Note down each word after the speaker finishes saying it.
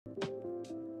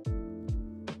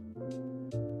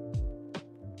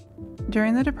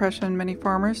During the Depression, many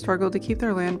farmers struggled to keep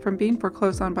their land from being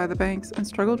foreclosed on by the banks and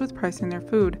struggled with pricing their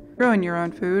food. Growing your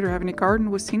own food or having a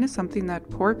garden was seen as something that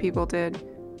poor people did.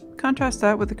 Contrast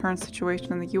that with the current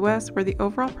situation in the US, where the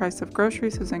overall price of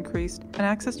groceries has increased and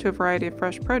access to a variety of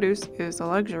fresh produce is a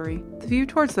luxury. The view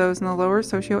towards those in the lower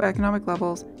socioeconomic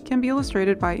levels can be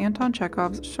illustrated by Anton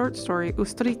Chekhov's short story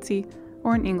Ustрицы,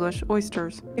 or in English,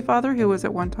 Oysters. A father who was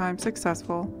at one time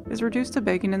successful is reduced to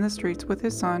begging in the streets with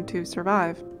his son to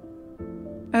survive.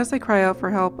 As they cry out for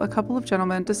help, a couple of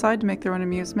gentlemen decide to make their own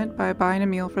amusement by buying a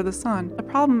meal for the son. The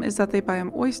problem is that they buy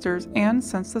him oysters, and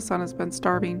since the son has been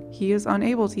starving, he is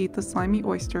unable to eat the slimy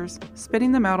oysters,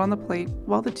 spitting them out on the plate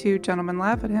while the two gentlemen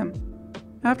laugh at him.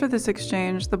 After this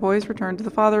exchange, the boys return to the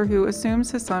father, who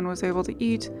assumes his son was able to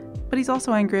eat, but he's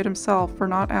also angry at himself for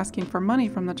not asking for money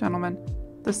from the gentleman.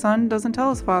 The son doesn't tell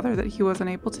his father that he wasn't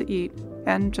able to eat,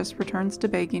 and just returns to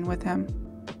begging with him.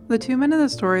 The two men in the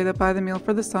story that buy the meal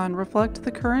for the son reflect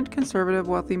the current conservative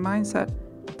wealthy mindset.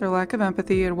 Their lack of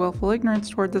empathy and willful ignorance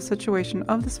toward the situation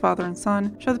of this father and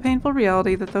son show the painful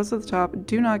reality that those at the top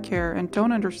do not care and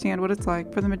don't understand what it's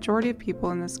like for the majority of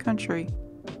people in this country.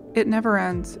 It never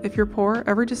ends. If you're poor,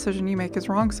 every decision you make is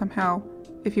wrong somehow.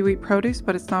 If you eat produce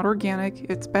but it's not organic,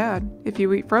 it's bad. If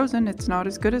you eat frozen, it's not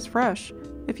as good as fresh.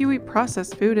 If you eat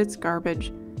processed food, it's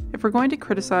garbage. If we're going to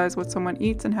criticize what someone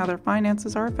eats and how their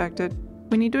finances are affected,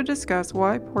 we need to discuss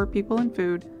why poor people and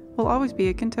food will always be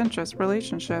a contentious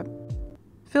relationship.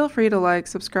 Feel free to like,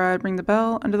 subscribe, ring the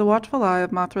bell under the watchful eye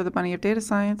of Mothra the Bunny of Data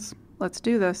Science. Let's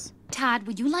do this. Todd,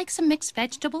 would you like some mixed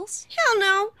vegetables? Hell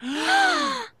no.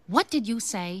 What did you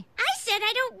say? I said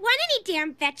I don't want any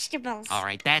damn vegetables. All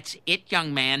right, that's it,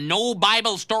 young man. No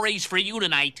Bible stories for you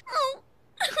tonight. Oh.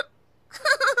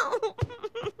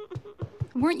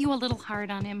 Weren't you a little hard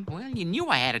on him? Well, you knew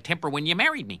I had a temper when you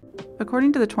married me.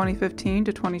 According to the 2015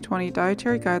 to 2020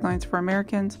 Dietary Guidelines for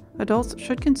Americans, adults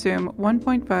should consume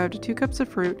 1.5 to 2 cups of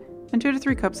fruit and 2 to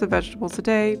 3 cups of vegetables a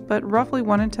day, but roughly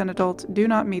 1 in 10 adults do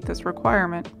not meet this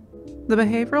requirement. The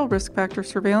Behavioral Risk Factor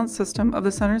Surveillance System of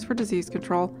the Centers for Disease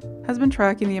Control has been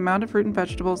tracking the amount of fruit and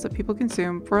vegetables that people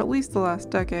consume for at least the last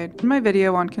decade. In my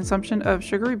video on consumption of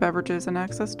sugary beverages and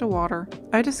access to water,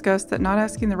 I discussed that not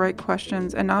asking the right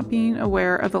questions and not being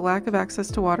aware of the lack of access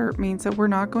to water means that we're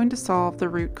not going to solve the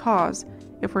root cause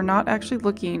if we're not actually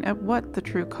looking at what the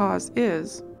true cause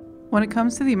is. When it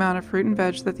comes to the amount of fruit and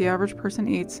veg that the average person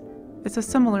eats, it's a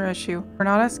similar issue. We're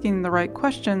not asking the right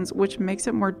questions, which makes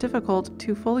it more difficult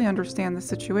to fully understand the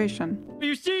situation.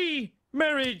 You see,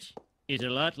 marriage is a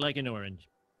lot like an orange.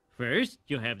 First,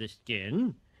 you have the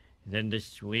skin, then the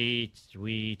sweet,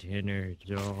 sweet innards.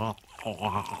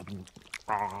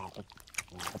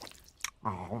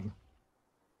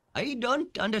 I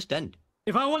don't understand.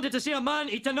 If I wanted to see a man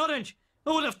eat an orange,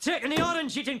 I would have taken the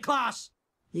orange eating class.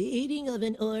 The eating of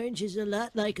an orange is a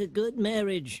lot like a good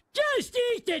marriage. Just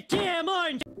eat the damn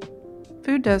orange!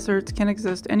 Food deserts can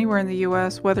exist anywhere in the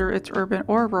US, whether it's urban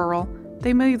or rural.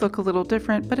 They may look a little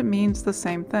different, but it means the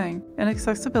same thing: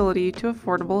 inaccessibility to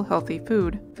affordable, healthy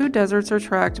food. Food deserts are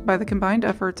tracked by the combined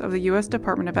efforts of the US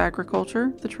Department of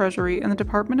Agriculture, the Treasury, and the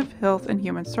Department of Health and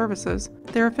Human Services.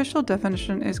 Their official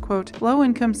definition is, quote,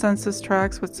 low-income census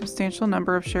tracts with substantial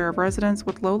number of share of residents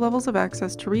with low levels of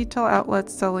access to retail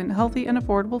outlets selling healthy and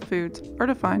affordable foods are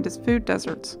defined as food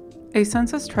deserts. A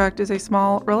census tract is a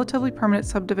small, relatively permanent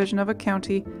subdivision of a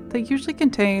county that usually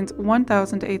contains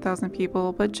 1,000 to 8,000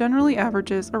 people, but generally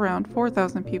averages around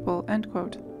 4,000 people, end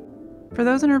quote. For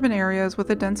those in urban areas with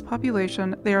a dense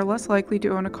population, they are less likely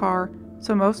to own a car,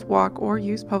 so most walk or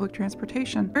use public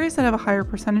transportation. Areas that have a higher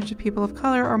percentage of people of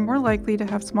color are more likely to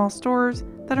have small stores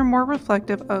that are more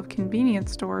reflective of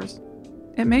convenience stores.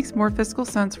 It makes more fiscal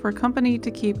sense for a company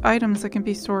to keep items that can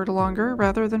be stored longer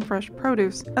rather than fresh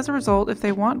produce. As a result, if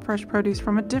they want fresh produce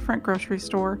from a different grocery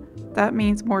store, that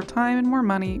means more time and more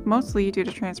money, mostly due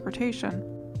to transportation.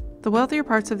 The wealthier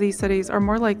parts of these cities are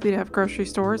more likely to have grocery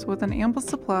stores with an ample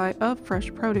supply of fresh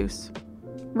produce.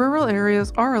 Rural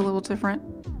areas are a little different.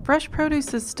 Fresh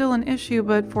produce is still an issue,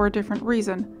 but for a different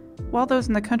reason. While those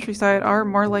in the countryside are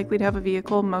more likely to have a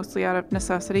vehicle mostly out of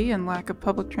necessity and lack of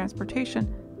public transportation,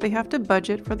 they have to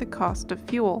budget for the cost of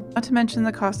fuel, not to mention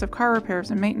the cost of car repairs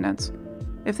and maintenance.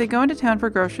 If they go into town for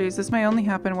groceries, this may only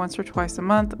happen once or twice a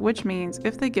month, which means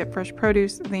if they get fresh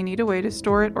produce, they need a way to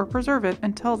store it or preserve it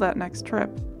until that next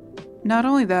trip. Not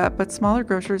only that, but smaller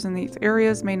grocers in these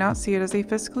areas may not see it as a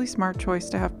fiscally smart choice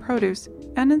to have produce,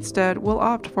 and instead will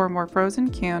opt for more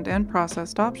frozen, canned, and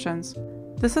processed options.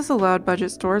 This has allowed budget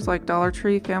stores like Dollar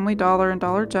Tree, Family Dollar, and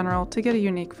Dollar General to get a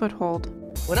unique foothold.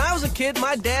 When I was a kid,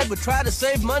 my dad would try to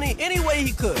save money any way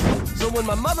he could. So when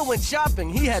my mother went shopping,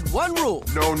 he had one rule.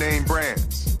 No name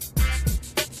brands.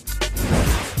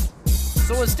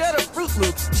 So instead of Fruit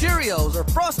Loops, Cheerios, or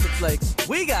Frosted Flakes,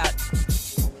 we got...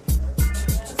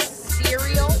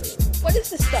 cereal? What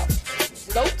is this stuff?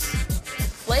 Floats?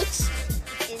 Flakes?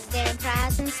 Is there a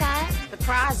prize inside? The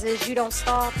prize is you don't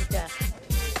starve to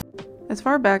death. As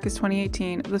far back as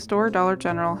 2018, the store Dollar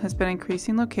General has been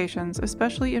increasing locations,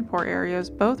 especially in poor areas,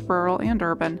 both rural and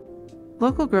urban.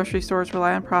 Local grocery stores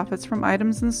rely on profits from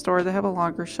items in the store that have a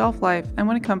longer shelf life, and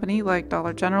when a company like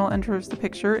Dollar General enters the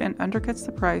picture and undercuts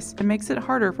the price, it makes it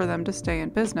harder for them to stay in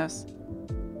business.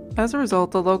 As a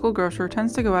result, the local grocer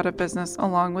tends to go out of business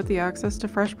along with the access to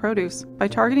fresh produce. By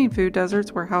targeting food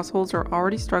deserts where households are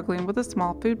already struggling with a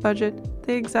small food budget,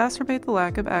 they exacerbate the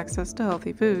lack of access to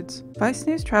healthy foods. Vice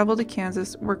News traveled to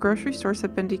Kansas, where grocery stores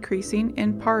have been decreasing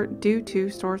in part due to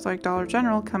stores like Dollar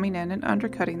General coming in and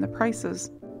undercutting the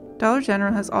prices. Dollar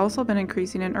General has also been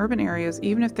increasing in urban areas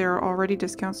even if there are already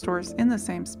discount stores in the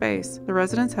same space. The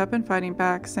residents have been fighting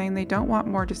back, saying they don't want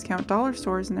more discount dollar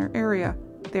stores in their area.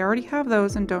 They already have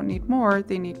those and don't need more,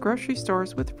 they need grocery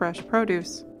stores with fresh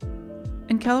produce.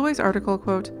 In Kellaway's article,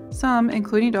 quote, some,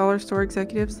 including dollar store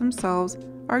executives themselves,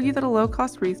 argue that a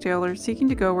low-cost retailer seeking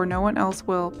to go where no one else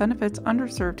will benefits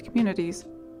underserved communities.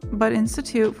 But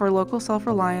Institute for Local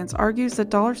Self-Reliance argues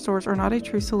that dollar stores are not a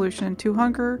true solution to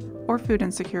hunger or food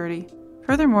insecurity.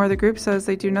 Furthermore, the group says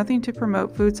they do nothing to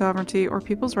promote food sovereignty or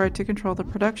people's right to control the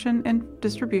production and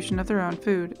distribution of their own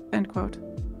food, end quote.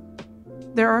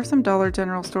 There are some Dollar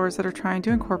General stores that are trying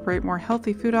to incorporate more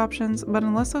healthy food options, but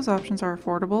unless those options are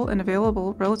affordable and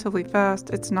available relatively fast,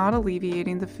 it's not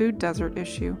alleviating the food desert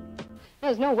issue.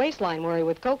 There's no waistline worry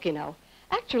with Coke, you know.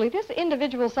 Actually, this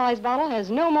individual-sized bottle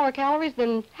has no more calories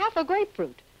than half a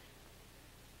grapefruit.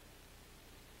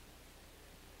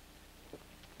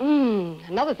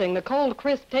 Another thing, the cold,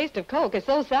 crisp taste of Coke is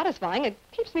so satisfying, it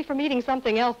keeps me from eating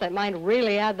something else that might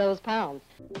really add those pounds.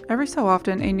 Every so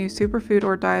often, a new superfood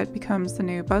or diet becomes the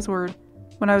new buzzword.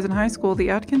 When I was in high school, the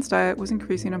Atkins diet was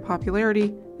increasing in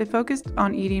popularity. It focused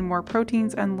on eating more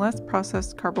proteins and less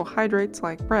processed carbohydrates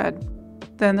like bread.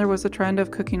 Then there was a trend of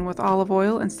cooking with olive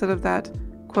oil instead of that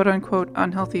quote-unquote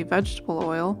unhealthy vegetable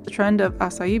oil, the trend of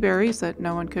acai berries that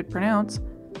no one could pronounce.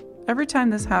 Every time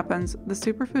this happens, the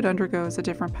superfood undergoes a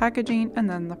different packaging and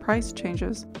then the price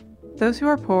changes. Those who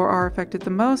are poor are affected the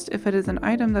most if it is an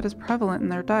item that is prevalent in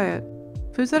their diet.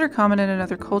 Foods that are common in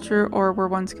another culture or were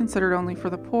once considered only for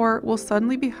the poor will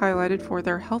suddenly be highlighted for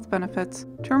their health benefits.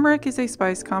 Turmeric is a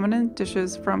spice common in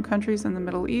dishes from countries in the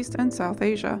Middle East and South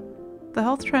Asia. The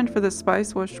health trend for this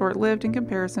spice was short-lived in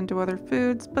comparison to other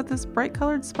foods, but this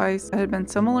bright-colored spice that had been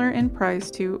similar in price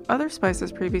to other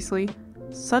spices previously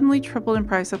suddenly tripled in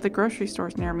price at the grocery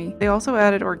stores near me. They also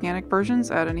added organic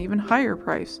versions at an even higher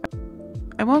price.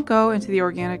 I won't go into the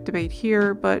organic debate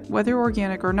here, but whether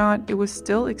organic or not, it was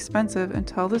still expensive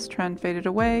until this trend faded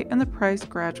away and the price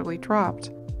gradually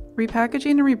dropped.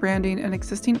 Repackaging and rebranding an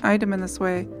existing item in this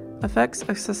way affects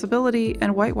accessibility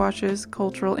and whitewashes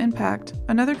cultural impact.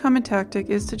 Another common tactic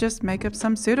is to just make up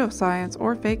some pseudoscience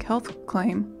or fake health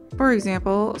claim. For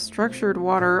example, structured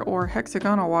water or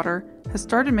hexagonal water has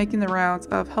started making the rounds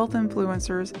of health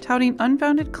influencers touting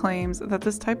unfounded claims that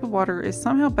this type of water is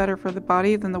somehow better for the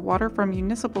body than the water from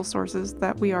municipal sources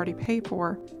that we already pay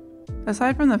for.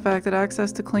 Aside from the fact that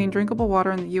access to clean drinkable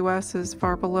water in the US is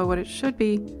far below what it should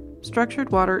be, structured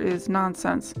water is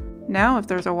nonsense. Now if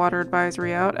there's a water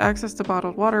advisory out, access to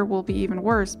bottled water will be even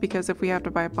worse because if we have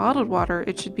to buy bottled water,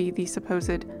 it should be the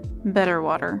supposed better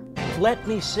water. Let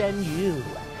me send you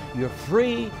your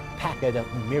free packet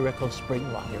of Miracle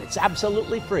Spring Water. It's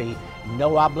absolutely free,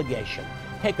 no obligation.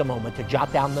 Take a moment to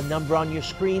jot down the number on your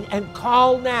screen and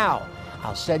call now.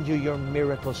 I'll send you your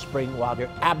Miracle Spring Water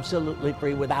absolutely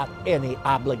free without any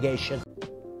obligation.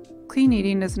 Clean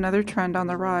eating is another trend on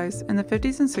the rise. In the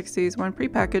 50s and 60s, when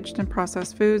prepackaged and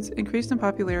processed foods increased in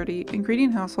popularity,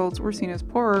 ingredient households were seen as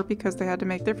poorer because they had to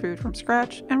make their food from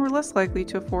scratch and were less likely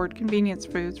to afford convenience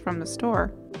foods from the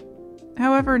store.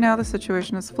 However, now the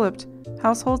situation is flipped.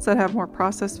 Households that have more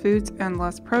processed foods and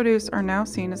less produce are now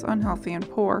seen as unhealthy and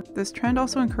poor. This trend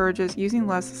also encourages using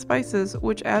less spices,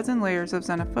 which adds in layers of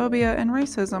xenophobia and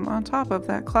racism on top of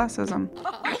that classism.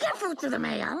 I get food through the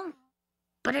mail,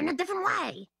 but in a different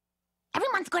way. Every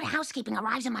month, good housekeeping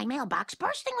arrives in my mailbox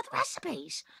bursting with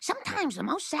recipes. Sometimes the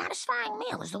most satisfying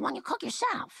meal is the one you cook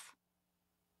yourself.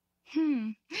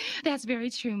 That's very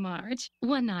true, Marge.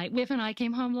 One night, Whiff and I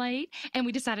came home late, and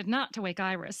we decided not to wake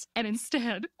Iris, and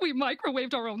instead, we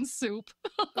microwaved our own soup.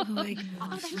 Oh my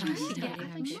gosh.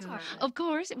 I'm sure. Of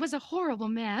course, it was a horrible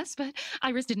mess, but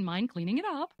Iris didn't mind cleaning it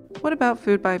up. What about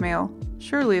food by mail?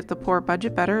 Surely if the poor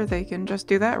budget better, they can just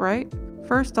do that, right?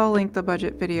 First, I'll link the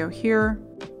budget video here.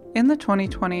 In the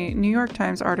 2020 New York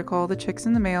Times article, The Chicks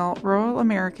in the Mail, Rural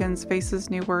Americans Faces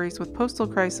New Worries with Postal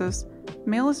Crisis,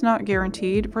 mail is not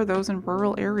guaranteed for those in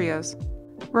rural areas.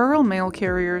 Rural mail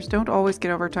carriers don't always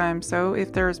get overtime, so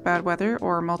if there is bad weather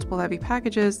or multiple heavy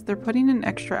packages, they're putting in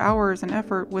extra hours and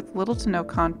effort with little to no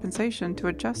compensation to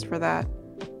adjust for that.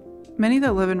 Many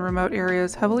that live in remote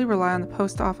areas heavily rely on the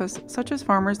post office, such as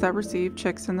farmers that receive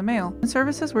chicks in the mail. When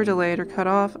services were delayed or cut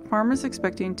off, farmers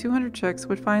expecting 200 chicks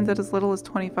would find that as little as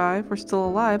 25 were still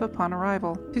alive upon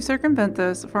arrival. To circumvent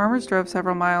this, farmers drove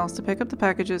several miles to pick up the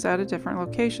packages at a different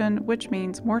location, which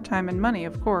means more time and money,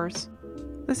 of course.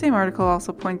 The same article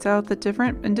also points out that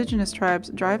different indigenous tribes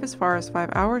drive as far as 5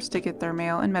 hours to get their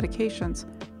mail and medications.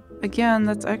 Again,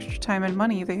 that's extra time and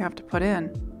money they have to put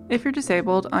in. If you're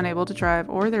disabled, unable to drive,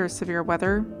 or there is severe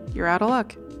weather, you're out of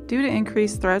luck. Due to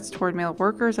increased threats toward mail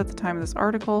workers at the time of this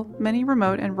article, many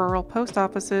remote and rural post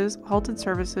offices halted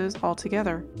services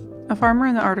altogether. A farmer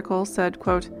in the article said,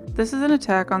 quote, "This is an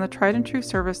attack on the tried and true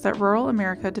service that rural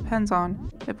America depends on.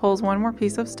 It pulls one more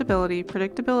piece of stability,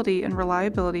 predictability, and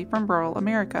reliability from rural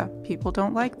America. People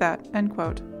don't like that," end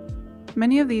quote.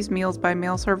 Many of these meals by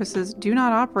mail services do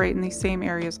not operate in these same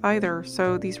areas either,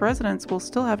 so these residents will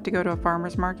still have to go to a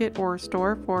farmer's market or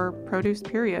store for produce,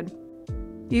 period.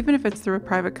 Even if it's through a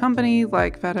private company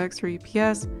like FedEx or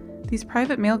UPS, these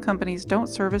private mail companies don't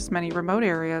service many remote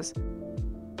areas.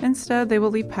 Instead, they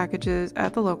will leave packages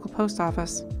at the local post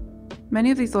office. Many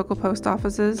of these local post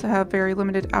offices have very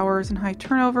limited hours and high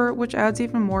turnover, which adds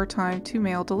even more time to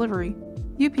mail delivery.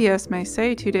 UPS may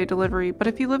say 2-day delivery, but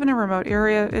if you live in a remote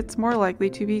area, it's more likely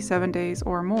to be 7 days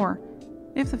or more.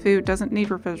 If the food doesn't need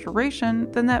refrigeration,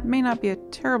 then that may not be a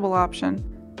terrible option.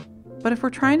 But if we're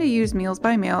trying to use meals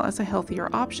by mail as a healthier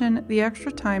option, the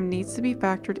extra time needs to be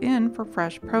factored in for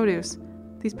fresh produce.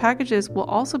 These packages will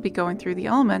also be going through the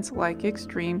elements like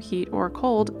extreme heat or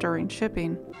cold during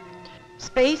shipping.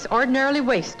 Space ordinarily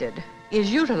wasted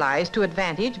is utilized to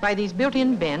advantage by these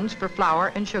built-in bins for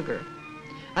flour and sugar.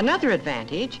 Another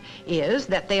advantage is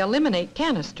that they eliminate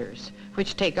canisters,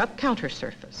 which take up counter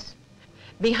surface.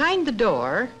 Behind the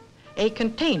door, a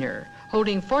container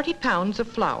holding 40 pounds of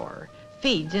flour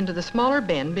feeds into the smaller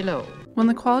bin below. When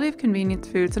the quality of convenience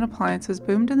foods and appliances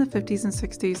boomed in the 50s and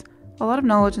 60s, a lot of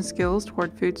knowledge and skills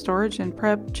toward food storage and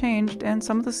prep changed, and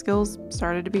some of the skills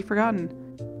started to be forgotten.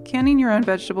 Canning your own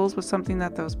vegetables was something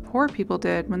that those poor people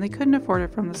did when they couldn't afford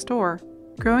it from the store.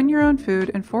 Growing your own food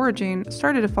and foraging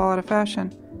started to fall out of fashion.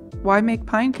 Why make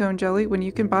pine cone jelly when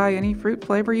you can buy any fruit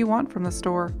flavor you want from the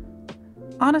store?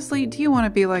 Honestly, do you want to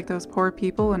be like those poor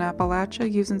people in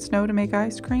Appalachia using snow to make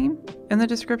ice cream? In the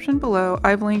description below,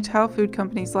 I've linked How Food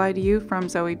Companies Lie to You from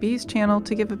Zoe B's channel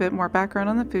to give a bit more background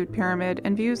on the food pyramid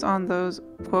and views on those,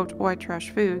 quote, white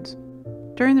trash foods.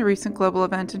 During the recent global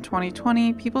event in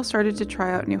 2020, people started to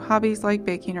try out new hobbies like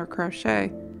baking or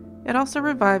crochet. It also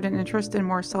revived an interest in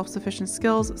more self-sufficient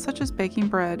skills such as baking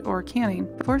bread or canning.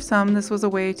 For some, this was a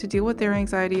way to deal with their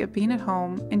anxiety of being at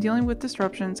home and dealing with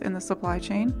disruptions in the supply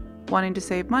chain, wanting to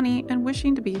save money, and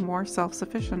wishing to be more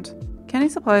self-sufficient. Canning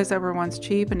supplies that were once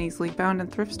cheap and easily found in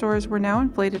thrift stores were now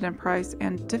inflated in price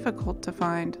and difficult to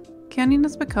find. Canning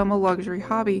has become a luxury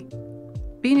hobby.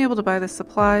 Being able to buy the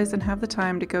supplies and have the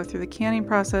time to go through the canning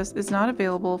process is not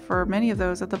available for many of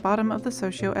those at the bottom of the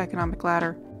socioeconomic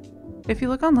ladder. If you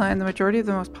look online, the majority of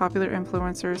the most popular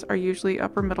influencers are usually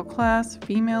upper middle class,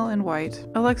 female, and white.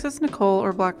 Alexis Nicole,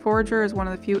 or Black Forager, is one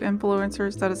of the few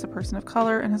influencers that is a person of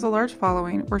color and has a large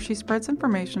following where she spreads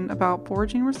information about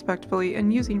foraging respectfully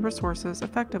and using resources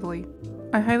effectively.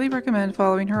 I highly recommend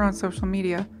following her on social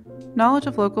media. Knowledge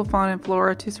of local fauna and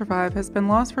flora to survive has been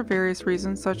lost for various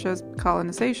reasons such as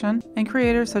colonization, and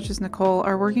creators such as Nicole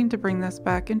are working to bring this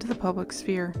back into the public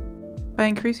sphere. By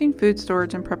increasing food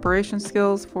storage and preparation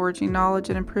skills, foraging knowledge,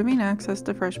 and improving access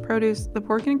to fresh produce, the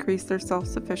poor can increase their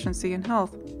self-sufficiency and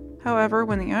health. However,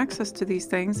 when the access to these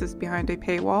things is behind a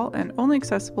paywall and only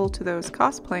accessible to those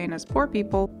cosplaying as poor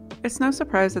people, it's no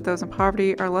surprise that those in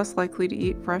poverty are less likely to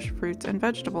eat fresh fruits and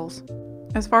vegetables.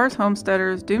 As far as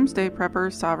homesteaders, doomsday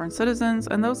preppers, sovereign citizens,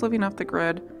 and those living off the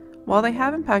grid, while they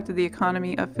have impacted the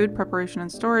economy of food preparation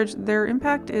and storage, their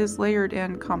impact is layered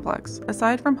and complex.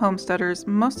 Aside from homesteaders,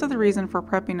 most of the reason for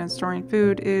prepping and storing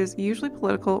food is usually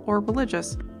political or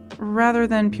religious, rather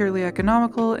than purely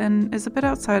economical, and is a bit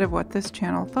outside of what this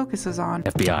channel focuses on.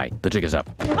 FBI, the jig is up.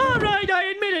 All right, I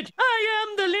admit it. I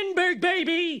am the Lindbergh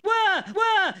baby. Wah,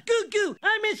 wah, goo goo.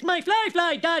 I miss my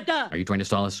fly, da. Are you trying to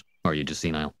stall us, or are you just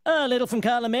senile? A little from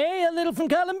column A, a little from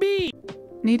column B.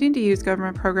 Needing to use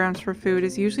government programs for food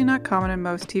is usually not common in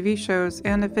most TV shows,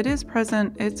 and if it is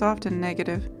present, it's often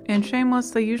negative. In Shameless,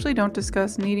 they usually don't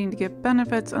discuss needing to get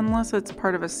benefits unless it's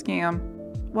part of a scam.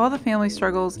 While the family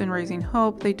struggles in raising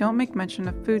Hope, they don't make mention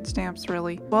of food stamps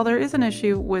really. While there is an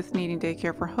issue with needing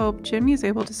daycare for Hope, Jimmy is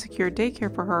able to secure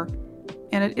daycare for her,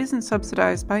 and it isn't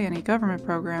subsidized by any government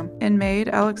program. In Maid,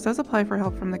 Alex does apply for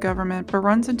help from the government, but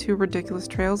runs into ridiculous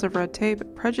trails of red tape,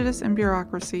 prejudice, and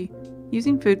bureaucracy.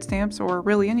 Using food stamps, or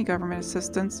really any government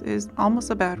assistance, is almost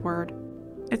a bad word.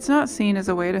 It's not seen as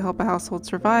a way to help a household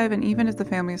survive, and even if the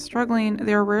family is struggling,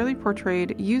 they are rarely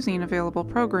portrayed using available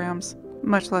programs,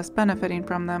 much less benefiting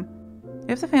from them.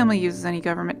 If the family uses any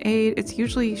government aid, it's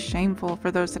usually shameful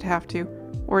for those that have to,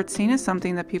 or it's seen as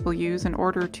something that people use in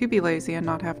order to be lazy and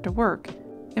not have to work.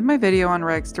 In my video on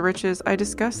Rags to Riches, I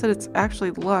discussed that it's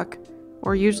actually luck,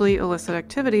 or usually illicit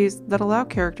activities, that allow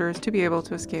characters to be able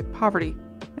to escape poverty.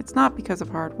 It's not because of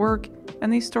hard work,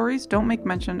 and these stories don't make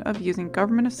mention of using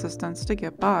government assistance to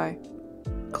get by.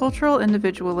 Cultural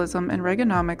individualism and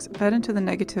Reaganomics fed into the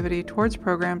negativity towards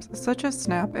programs such as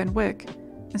SNAP and WIC.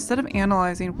 Instead of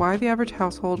analyzing why the average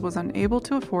household was unable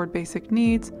to afford basic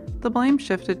needs, the blame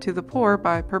shifted to the poor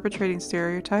by perpetrating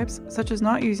stereotypes such as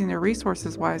not using their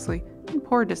resources wisely and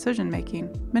poor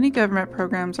decision-making. Many government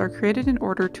programs are created in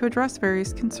order to address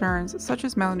various concerns such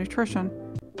as malnutrition.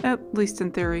 At least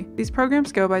in theory. These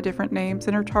programs go by different names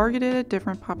and are targeted at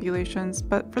different populations,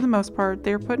 but for the most part,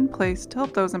 they are put in place to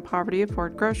help those in poverty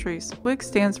afford groceries. WIC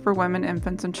stands for Women,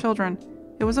 Infants, and Children.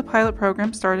 It was a pilot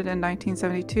program started in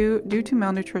 1972 due to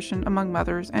malnutrition among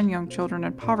mothers and young children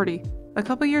in poverty. A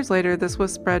couple years later, this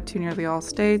was spread to nearly all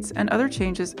states, and other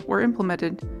changes were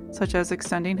implemented, such as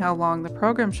extending how long the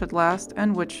program should last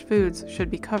and which foods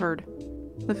should be covered.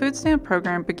 The food stamp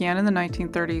program began in the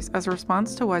 1930s as a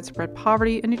response to widespread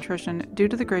poverty and nutrition due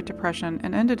to the Great Depression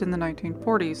and ended in the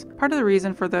 1940s. Part of the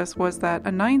reason for this was that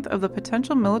a ninth of the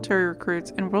potential military recruits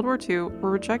in World War II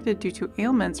were rejected due to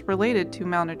ailments related to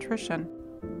malnutrition.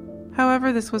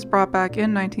 However, this was brought back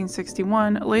in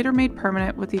 1961, later made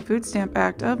permanent with the Food Stamp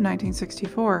Act of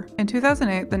 1964. In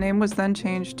 2008, the name was then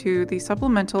changed to the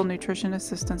Supplemental Nutrition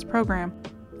Assistance Program.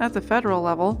 At the federal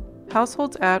level,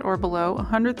 households at or below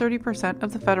 130%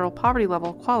 of the federal poverty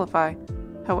level qualify.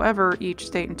 However, each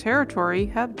state and territory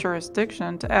have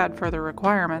jurisdiction to add further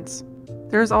requirements.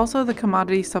 There is also the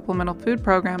Commodity Supplemental Food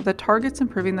Program that targets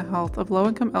improving the health of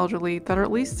low-income elderly that are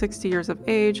at least 60 years of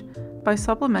age by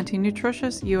supplementing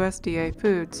nutritious USDA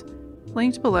foods.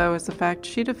 Linked below is the fact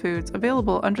sheet of foods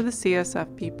available under the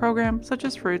CSFP program, such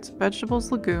as fruits,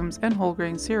 vegetables, legumes, and whole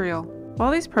grain cereal.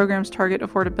 While these programs target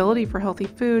affordability for healthy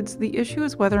foods, the issue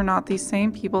is whether or not these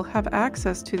same people have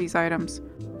access to these items.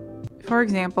 For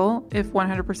example, if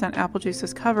 100% apple juice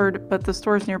is covered, but the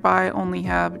stores nearby only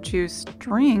have juice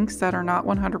drinks that are not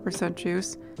 100%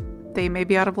 juice, they may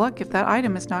be out of luck if that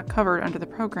item is not covered under the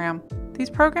program. These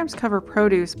programs cover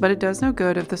produce, but it does no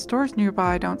good if the stores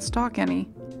nearby don't stock any.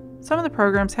 Some of the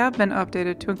programs have been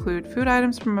updated to include food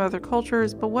items from other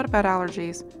cultures, but what about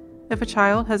allergies? If a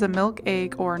child has a milk,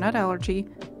 egg, or nut allergy,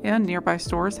 and nearby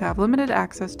stores have limited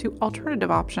access to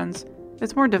alternative options,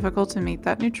 it's more difficult to meet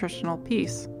that nutritional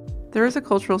piece. There is a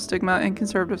cultural stigma in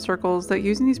conservative circles that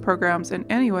using these programs in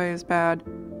any way is bad,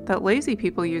 that lazy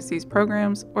people use these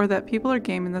programs, or that people are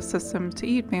gaming the system to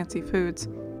eat fancy foods.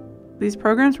 These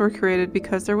programs were created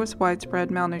because there was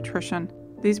widespread malnutrition.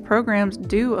 These programs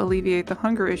do alleviate the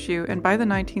hunger issue, and by the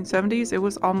 1970s it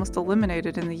was almost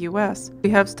eliminated in the US.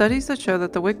 We have studies that show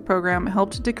that the WIC program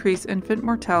helped decrease infant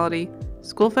mortality,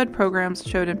 school-fed programs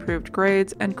showed improved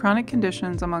grades, and chronic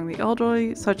conditions among the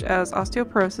elderly, such as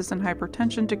osteoporosis and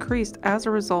hypertension, decreased as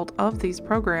a result of these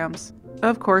programs.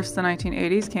 Of course, the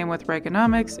 1980s came with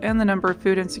Reaganomics, and the number of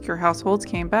food insecure households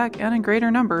came back and in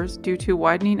greater numbers due to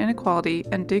widening inequality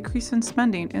and decrease in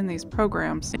spending in these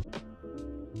programs.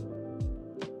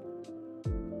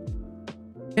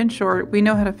 In short, we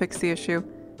know how to fix the issue.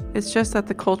 It's just that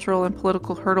the cultural and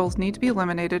political hurdles need to be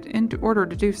eliminated in order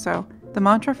to do so. The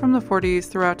mantra from the 40s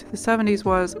throughout to the 70s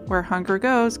was, "Where hunger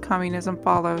goes, communism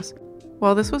follows."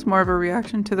 While this was more of a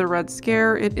reaction to the Red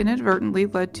Scare, it inadvertently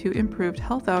led to improved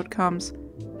health outcomes.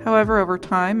 However, over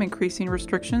time, increasing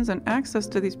restrictions and access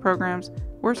to these programs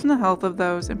worsen the health of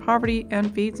those in poverty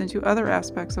and feeds into other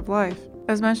aspects of life.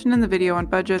 As mentioned in the video on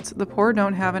budgets, the poor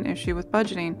don't have an issue with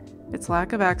budgeting. It's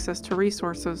lack of access to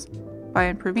resources. By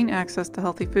improving access to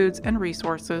healthy foods and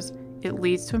resources, it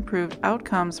leads to improved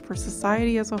outcomes for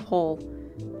society as a whole.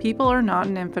 People are not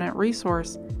an infinite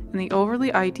resource, and the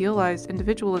overly idealized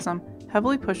individualism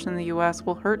heavily pushed in the US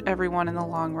will hurt everyone in the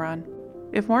long run.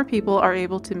 If more people are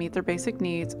able to meet their basic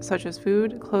needs, such as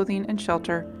food, clothing, and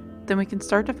shelter, then we can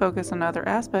start to focus on other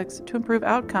aspects to improve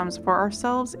outcomes for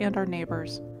ourselves and our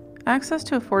neighbors. Access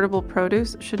to affordable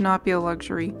produce should not be a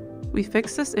luxury. We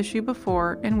fixed this issue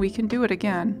before, and we can do it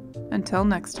again. Until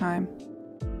next time.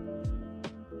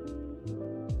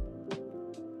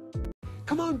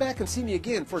 Come on back and see me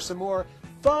again for some more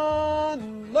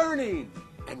fun learning.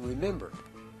 And remember,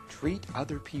 treat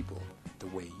other people the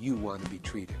way you want to be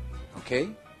treated. Okay?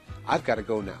 I've got to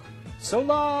go now. So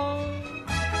long!